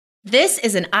This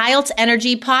is an IELTS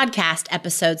Energy Podcast,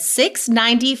 episode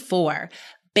 694,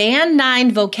 Band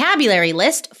 9 Vocabulary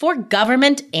List for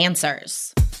Government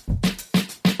Answers.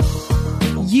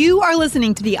 You are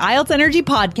listening to the IELTS Energy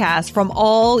Podcast from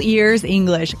All Ears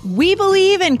English. We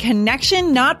believe in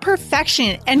connection, not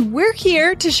perfection, and we're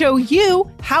here to show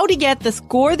you how to get the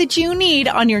score that you need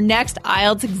on your next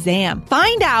IELTS exam.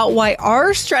 Find out why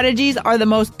our strategies are the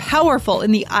most powerful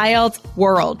in the IELTS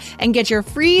world and get your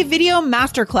free video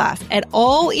masterclass at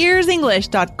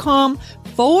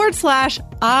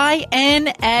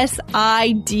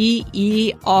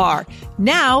allearsenglish.com/INSIDER.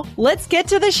 Now, let's get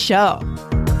to the show.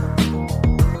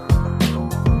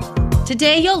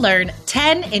 Today, you'll learn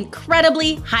 10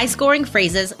 incredibly high-scoring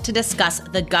phrases to discuss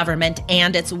the government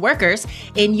and its workers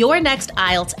in your next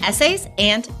IELTS essays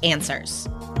and answers.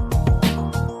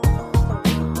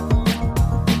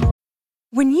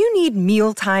 When you need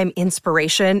mealtime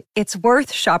inspiration, it's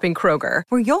worth shopping Kroger,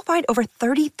 where you'll find over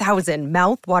 30,000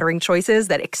 mouth-watering choices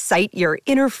that excite your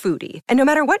inner foodie. And no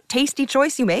matter what tasty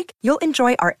choice you make, you'll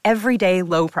enjoy our everyday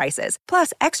low prices,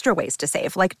 plus extra ways to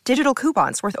save, like digital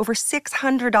coupons worth over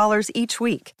 $600 each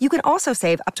week. You can also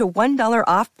save up to $1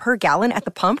 off per gallon at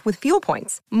the pump with fuel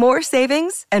points. More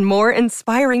savings and more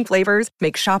inspiring flavors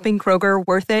make shopping Kroger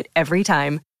worth it every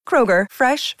time. Kroger,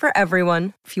 fresh for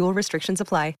everyone. Fuel restrictions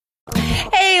apply.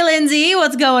 Hey, Lindsay,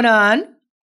 what's going on?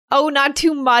 Oh, not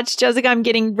too much, Jessica. I'm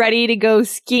getting ready to go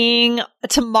skiing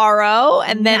tomorrow,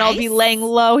 and then I'll be laying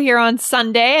low here on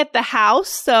Sunday at the house.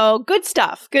 So good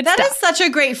stuff. Good stuff. That is such a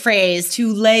great phrase,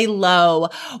 to lay low.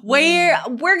 We're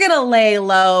going to lay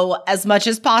low as much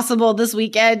as possible this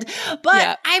weekend.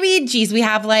 But I mean, geez, we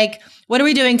have what are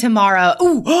we doing tomorrow?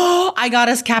 Ooh, I got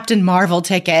us Captain Marvel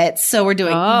tickets. So we're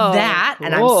doing that.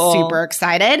 And I'm super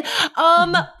excited.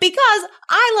 Because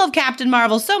I love Captain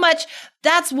Marvel so much.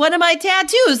 That's one of my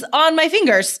tattoos on my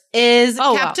fingers is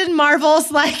Captain Marvel's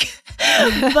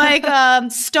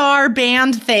star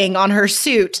band thing on her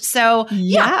suit. So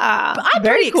yeah, I'm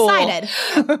very excited.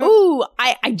 Ooh,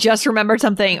 I just remembered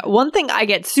something. One thing I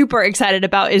get super excited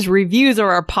about is reviews of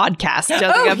our podcast,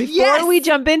 Jessica. Before we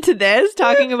jump into this,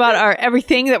 talking about our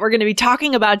everything that we're going to be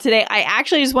talking about today, I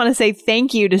actually just want to say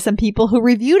thank you to some people who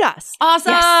reviewed us.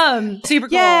 Awesome. Yes. Super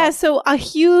cool. Yeah, so a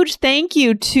huge thank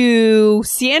you to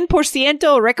 100%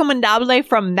 Recomendable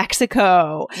from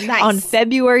Mexico on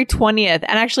February 20th.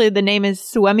 And actually, the name is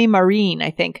Suemi Marine,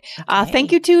 I think.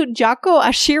 Thank you to Jako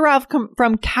Ashirov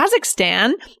from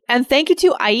Kazakhstan. And thank you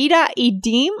to Aida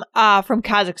Edim from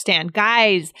Kazakhstan.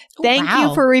 Guys, thank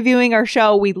you for reviewing our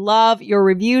show. We love your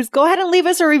reviews. Go ahead and leave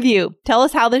us a review. Tell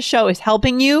us how this show is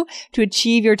helping you to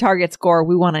achieve your target score.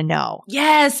 We want to know.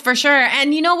 Yes, for sure.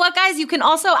 And you know what, guys? You can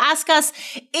also ask us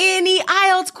any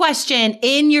IELTS question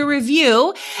in your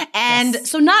review. And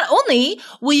so not only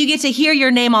will you get to hear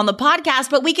your name on the podcast,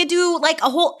 but we could do a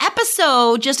whole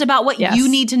episode just about what you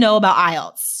need to know about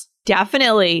IELTS.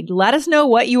 Definitely. Let us know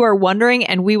what you are wondering,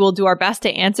 and we will do our best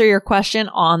to answer your question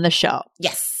on the show.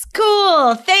 Yes.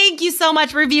 Cool. Thank you so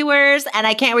much, reviewers. And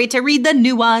I can't wait to read the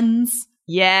new ones.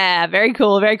 Yeah, very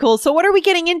cool. Very cool. So what are we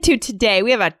getting into today?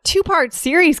 We have a 2-part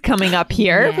series coming up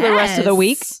here for the rest of the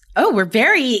week. Oh,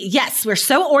 we're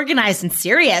so organized and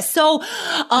serious. So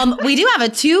we do have a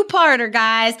 2-parter,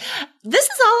 guys. This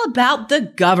is all about the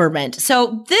government.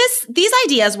 So these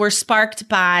ideas were sparked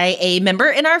by a member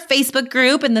in our Facebook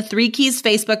group, in the 3 Keys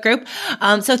Facebook group.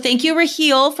 So thank you,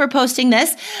 Raheel, for posting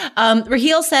this.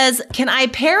 Raheel says, can I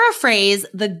paraphrase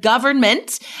the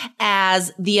government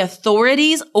as the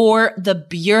authorities or the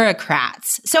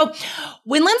bureaucrats? So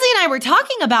when Lindsay and I were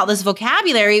talking about this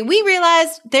vocabulary, we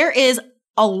realized there is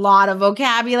a lot of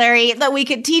vocabulary that we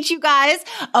could teach you guys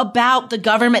about the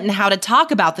government and how to talk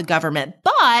about the government.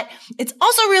 But it's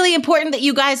also really important that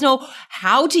you guys know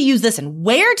how to use this and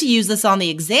where to use this on the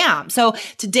exam. So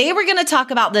today we're going to talk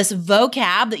about this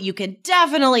vocab that you can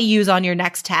definitely use on your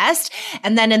next test.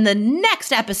 And then in the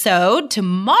next episode,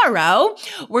 tomorrow,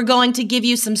 we're going to give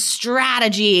you some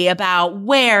strategy about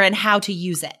where and how to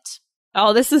use it.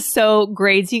 Oh, this is so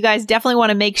great. So you guys definitely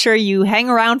want to make sure you hang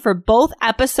around for both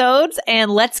episodes,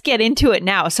 and let's get into it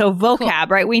now. So vocab,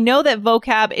 right? We know that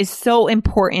vocab is so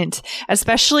important,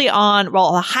 especially on,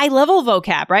 a high level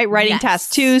vocab, right? Writing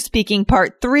task 2, speaking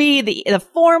part 3, the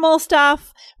formal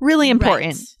stuff, really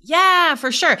important. Right. Yeah,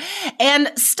 for sure.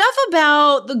 And stuff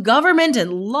about the government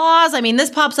and laws. I mean,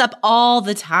 this pops up all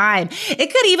the time.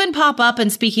 It could even pop up in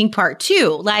speaking part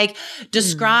 2, like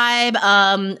describe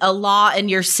a law in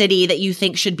your city that you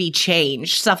think should be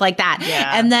changed, stuff like that.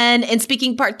 Yeah. And then in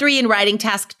speaking part 3 and writing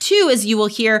task 2, as you will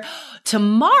hear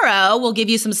tomorrow, we'll give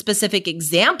you some specific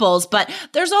examples, but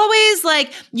there's always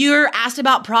like you're asked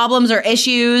about problems or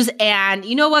issues. And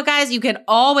you know what, guys, you can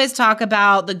always talk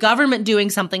about the government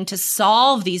doing something to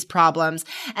solve these problems.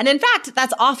 And in fact,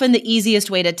 that's often the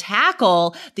easiest way to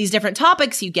tackle these different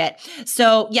topics you get.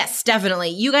 So yes, definitely.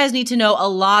 You guys need to know a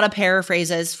lot of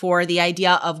paraphrases for the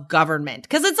idea of government,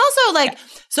 because it's also like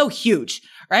so huge,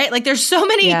 right? Like there's so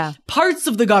many parts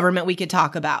of the government we could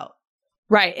talk about.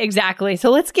 Right, exactly. So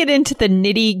let's get into the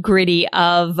nitty gritty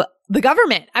of the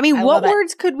government. I mean, what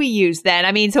words could we use then?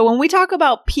 I mean, so when we talk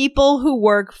about people who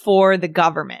work for the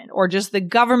government or just the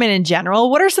government in general,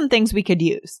 what are some things we could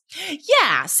use?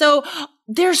 Yeah. So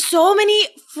there's so many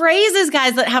phrases,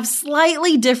 guys, that have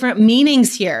slightly different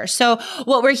meanings here. So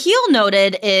what Raheel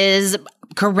noted is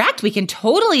correct. We can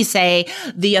totally say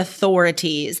the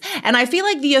authorities. And I feel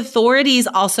like the authorities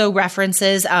also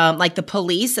references like the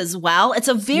police as well. It's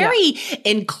a very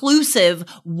inclusive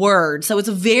word. So it's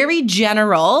very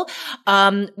general,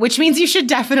 which means you should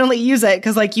definitely use it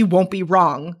because like you won't be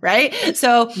wrong, right?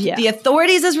 So the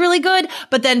authorities is really good,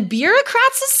 but then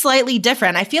bureaucrats is slightly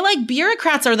different. I feel like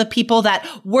bureaucrats are the people that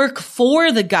work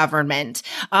for the government.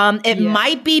 It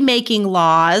might be making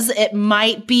laws. It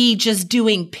might be just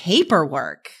doing paperwork.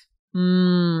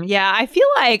 Yeah, I feel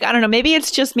like, I don't know, maybe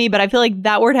it's just me, but I feel like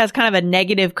that word has kind of a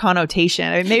negative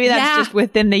connotation. I mean, maybe that's just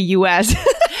within the US.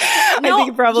 I think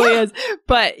it probably is.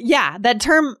 But yeah, that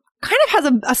term kind of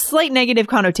has a slight negative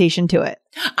connotation to it.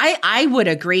 I would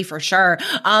agree for sure.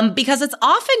 Because it's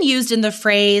often used in the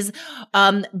phrase,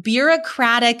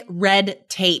 bureaucratic red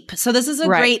tape. So this is a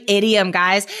great idiom,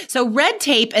 guys. So red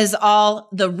tape is all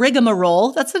the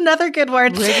rigmarole. That's another good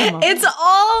word. It's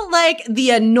all like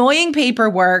the annoying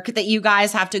paperwork that you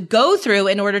guys have to go through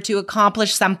in order to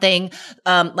accomplish something,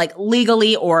 like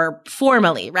legally or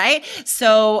formally, right?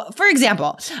 So for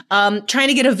example, trying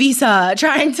to get a visa,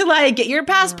 trying to like get your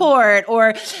passport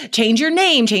or change your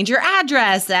name, change your address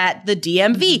at the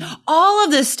DMV, all of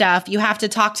this stuff, you have to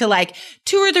talk to like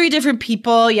 2 or 3 different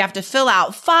people. You have to fill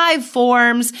out 5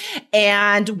 forms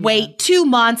and wait 2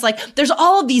 months. Like there's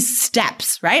all of these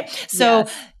steps, right? So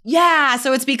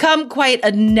so it's become quite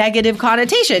a negative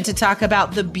connotation to talk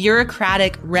about the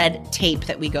bureaucratic red tape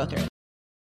that we go through.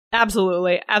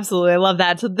 Absolutely. Absolutely. I love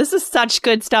that. So this is such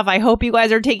good stuff. I hope you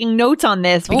guys are taking notes on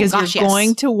this because you're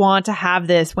going to want to have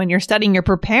this when you're studying, you're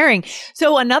preparing.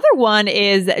 So another one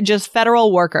is just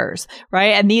federal workers,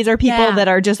 right? And these are people that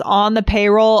are just on the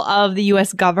payroll of the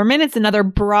U.S. government. It's another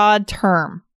broad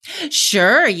term.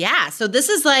 Sure. Yeah. So this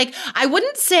is like, I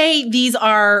wouldn't say these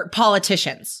are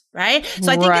politicians, right? So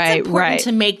I think it's important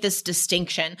to make this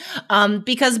distinction,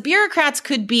 because bureaucrats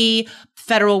could be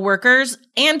federal workers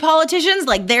and politicians,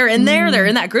 like they're in there, they're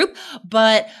in that group.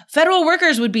 But federal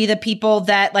workers would be the people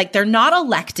that like, they're not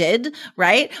elected,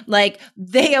 right? Like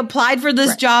they applied for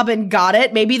this job and got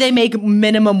it. Maybe they make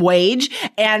minimum wage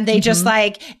and they just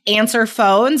like answer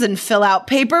phones and fill out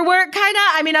paperwork kind of.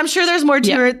 I mean, I'm sure there's more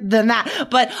to it than that,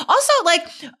 but also like,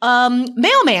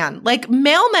 mailman, like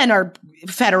mailmen are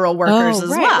federal workers as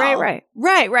well.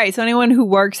 Right. So anyone who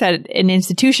works at an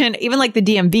institution, even like the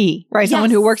DMV, right? Someone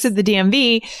who works at the DMV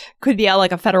could be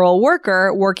like a federal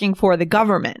worker working for the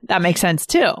government. That makes sense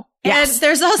too. And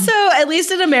there's also, at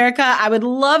least in America, I would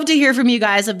love to hear from you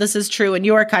guys if this is true in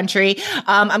your country.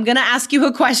 I'm going to ask you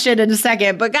a question in a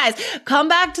second, but guys, come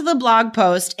back to the blog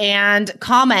post and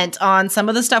comment on some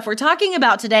of the stuff we're talking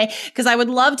about today, because I would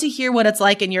love to hear what it's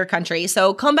like in your country.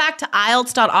 So come back to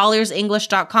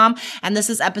IELTS.allearsenglish.com, and this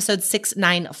is episode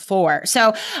 694.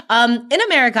 So, in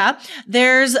America,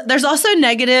 there's also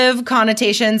negative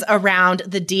connotations around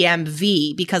the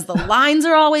DMV because the lines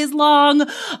are always long.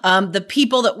 The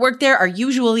people that work there are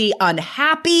usually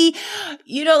unhappy.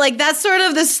 You know, like that's sort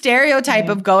of the stereotype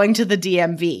of going to the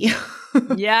DMV.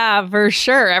 Yeah, for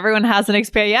sure. Everyone has an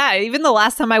experience. Yeah, even the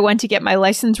last time I went to get my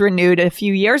license renewed a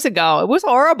few years ago, it was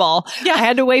horrible. Yeah. I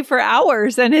had to wait for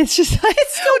hours, and it's just like,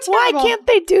 it's so why can't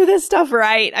they do this stuff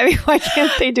right? I mean, why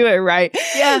can't they do it right?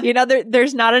 Yeah. You know,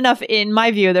 there's not enough, in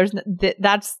my view,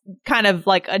 that's kind of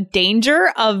like a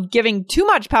danger of giving too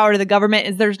much power to the government,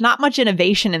 is there's not much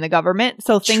innovation in the government.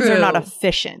 So things are not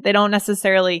efficient. They don't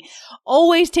necessarily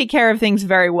always take care of things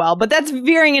very well, but that's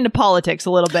veering into politics a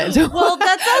little bit. Well,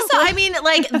 that's also, I mean, mean,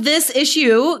 like this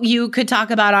issue you could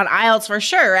talk about on IELTS for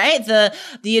sure, right?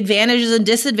 The advantages and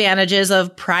disadvantages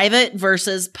of private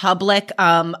versus public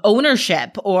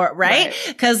ownership, or right?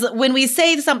 Because when we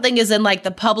say something is in like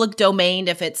the public domain,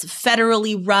 if it's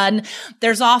federally run,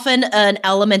 there's often an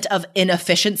element of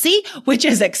inefficiency, which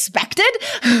is expected.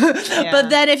 But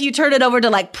then if you turn it over to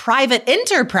like private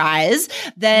enterprise,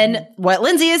 then what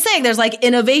Lindsay is saying, there's like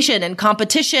innovation and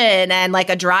competition and like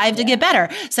a drive to get better.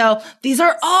 So these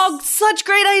are all such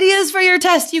great ideas for your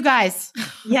test, you guys.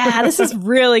 Yeah, this is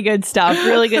really good stuff.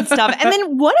 Really good stuff. And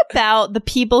then what about the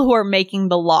people who are making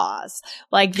the laws?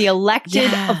 Like the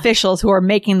elected officials who are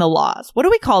making the laws. What do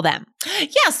we call them?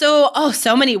 Yeah.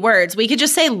 So many words. We could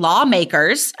just say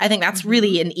lawmakers. I think that's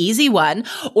really an easy one.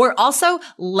 Or also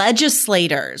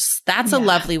legislators. That's a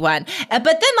lovely one. But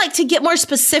then like to get more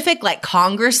specific, like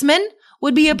congressmen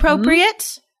would be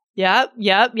appropriate. Yep.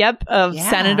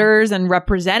 Senators and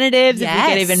representatives. If we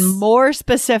get even more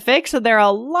specific. So there are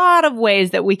a lot of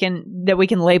ways that we can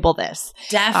label this.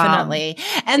 Definitely.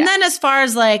 And then as far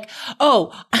as like,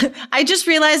 I just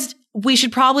realized we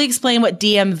should probably explain what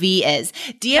DMV is.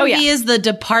 DMV is the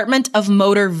Department of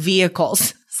Motor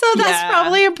Vehicles. So that's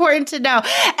probably important to know.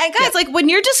 And guys, like when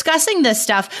you're discussing this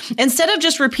stuff, instead of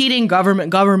just repeating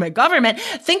government,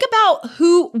 think about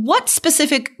what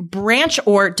specific branch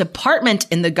or department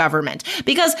in the government,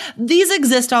 because these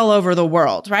exist all over the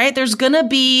world, right? There's going to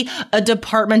be a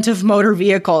Department of Motor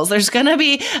Vehicles. There's going to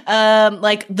be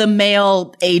like the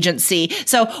mail agency.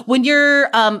 So when you're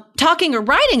talking or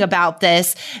writing about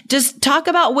this, just talk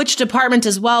about which department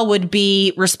as well would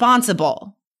be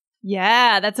responsible.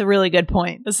 Yeah, that's a really good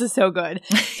point. This is so good.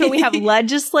 So we have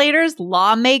legislators,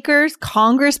 lawmakers,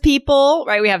 Congress people,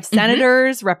 right? We have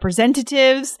senators,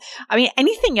 representatives. I mean,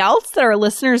 anything else that our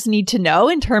listeners need to know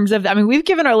in terms of, we've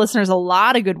given our listeners a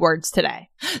lot of good words today.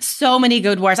 So many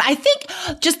good words. I think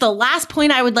just the last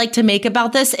point I would like to make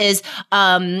about this is,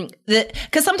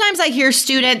 because sometimes I hear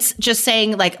students just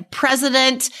saying like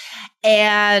president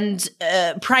and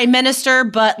prime minister,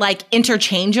 but like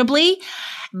interchangeably.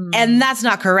 And that's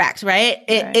not correct, right?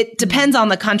 It depends on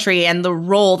the country and the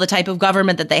role, the type of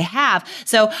government that they have.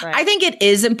 So I think it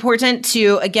is important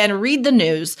to, again, read the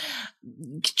news,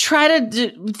 try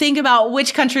to think about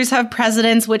which countries have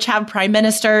presidents, which have prime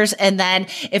ministers. And then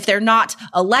if they're not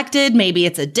elected, maybe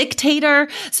it's a dictator.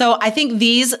 So I think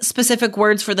these specific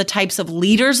words for the types of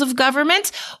leaders of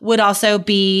government would also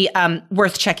be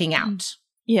worth checking out.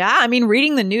 Yeah,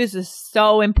 reading the news is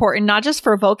so important, not just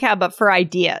for vocab, but for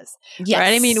ideas.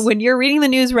 Yes. Right? When you're reading the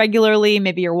news regularly,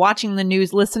 maybe you're watching the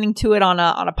news, listening to it on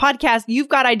a podcast, you've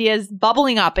got ideas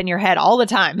bubbling up in your head all the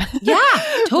time. Yeah,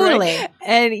 totally. Right?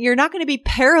 And you're not going to be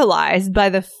paralyzed by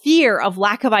the fear of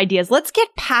lack of ideas. Let's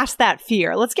get past that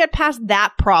fear. Let's get past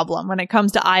that problem when it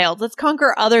comes to IELTS. Let's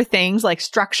conquer other things like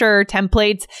structure,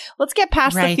 templates. Let's get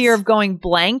past the fear of going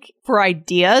blank for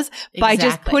ideas by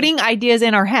just putting ideas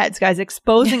in our heads, guys,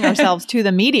 exposing ourselves to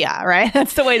the media, right?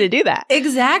 That's the way to do that.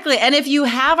 Exactly. And if you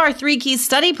have our 3 Keys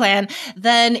study plan,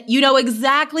 then you know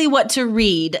exactly what to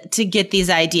read to get these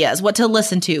ideas, what to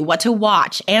listen to, what to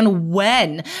watch, and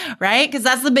when, right? Because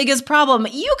that's the biggest problem.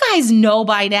 You guys know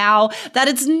by now that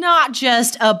it's not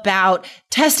just about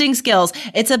testing skills.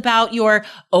 It's about your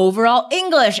overall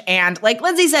English and, like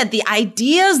Lindsay said, the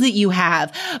ideas that you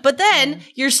have. But then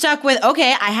you're stuck with,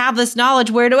 okay, I have this knowledge.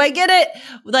 Where do I get it?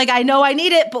 Like, I know I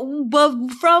need it, but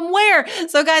from where?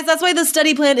 So guys, that's why the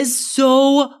study plan is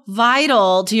so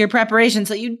vital to your preparation,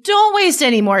 so you don't waste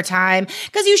any more time,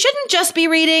 because you shouldn't just be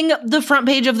reading the front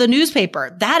page of the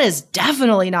newspaper. That is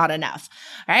definitely not enough.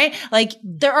 Right? Like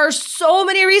there are so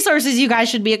many resources you guys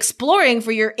should be exploring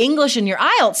for your English and your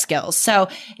IELTS skills. So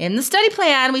in the study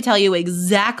plan, we tell you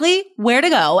exactly where to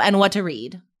go and what to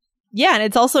read. Yeah. And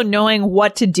it's also knowing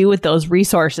what to do with those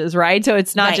resources, right? So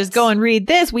it's not just go and read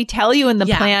this. We tell you in the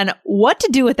plan what to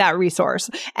do with that resource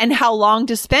and how long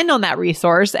to spend on that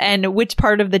resource and which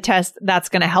part of the test that's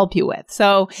going to help you with.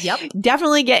 So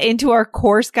definitely get into our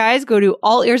course, guys. Go to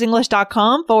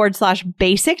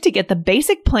allearsenglish.com/basic to get the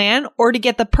basic plan, or to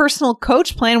get the personal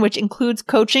coach plan, which includes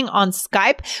coaching on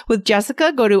Skype with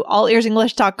Jessica. Go to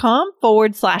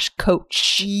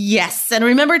allearsenglish.com/coach. Yes. And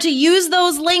remember to use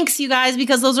those links, you guys,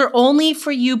 because those are only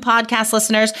for you podcast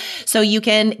listeners. So you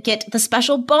can get the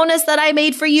special bonus that I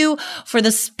made for you for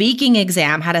the speaking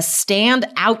exam, how to stand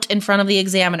out in front of the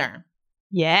examiner.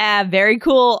 Yeah, very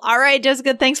cool. All right,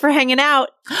 Jessica, thanks for hanging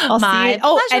out. I'll see you.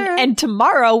 Pleasure. And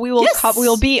tomorrow we will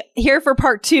we'll be here for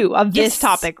part 2 of this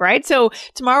topic, right? So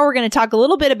tomorrow we're going to talk a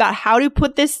little bit about how to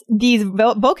put these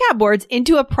vocab words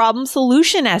into a problem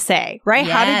solution essay, right?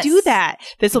 Yes. How to do that.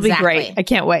 This will be great. I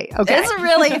can't wait. Okay. It's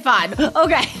really fun.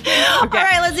 Okay. All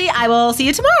right, Lindsay, I will see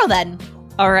you tomorrow then.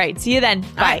 All right. See you then.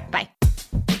 Bye. Bye.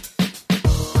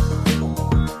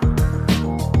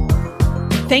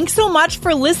 Thanks so much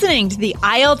for listening to the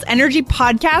IELTS Energy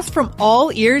Podcast from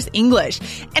All Ears English.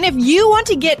 And if you want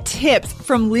to get tips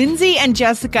from Lindsay and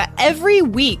Jessica every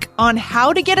week on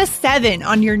how to get a 7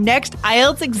 on your next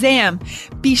IELTS exam,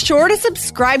 be sure to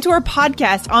subscribe to our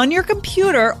podcast on your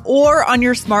computer or on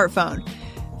your smartphone.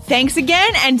 Thanks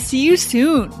again and see you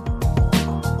soon.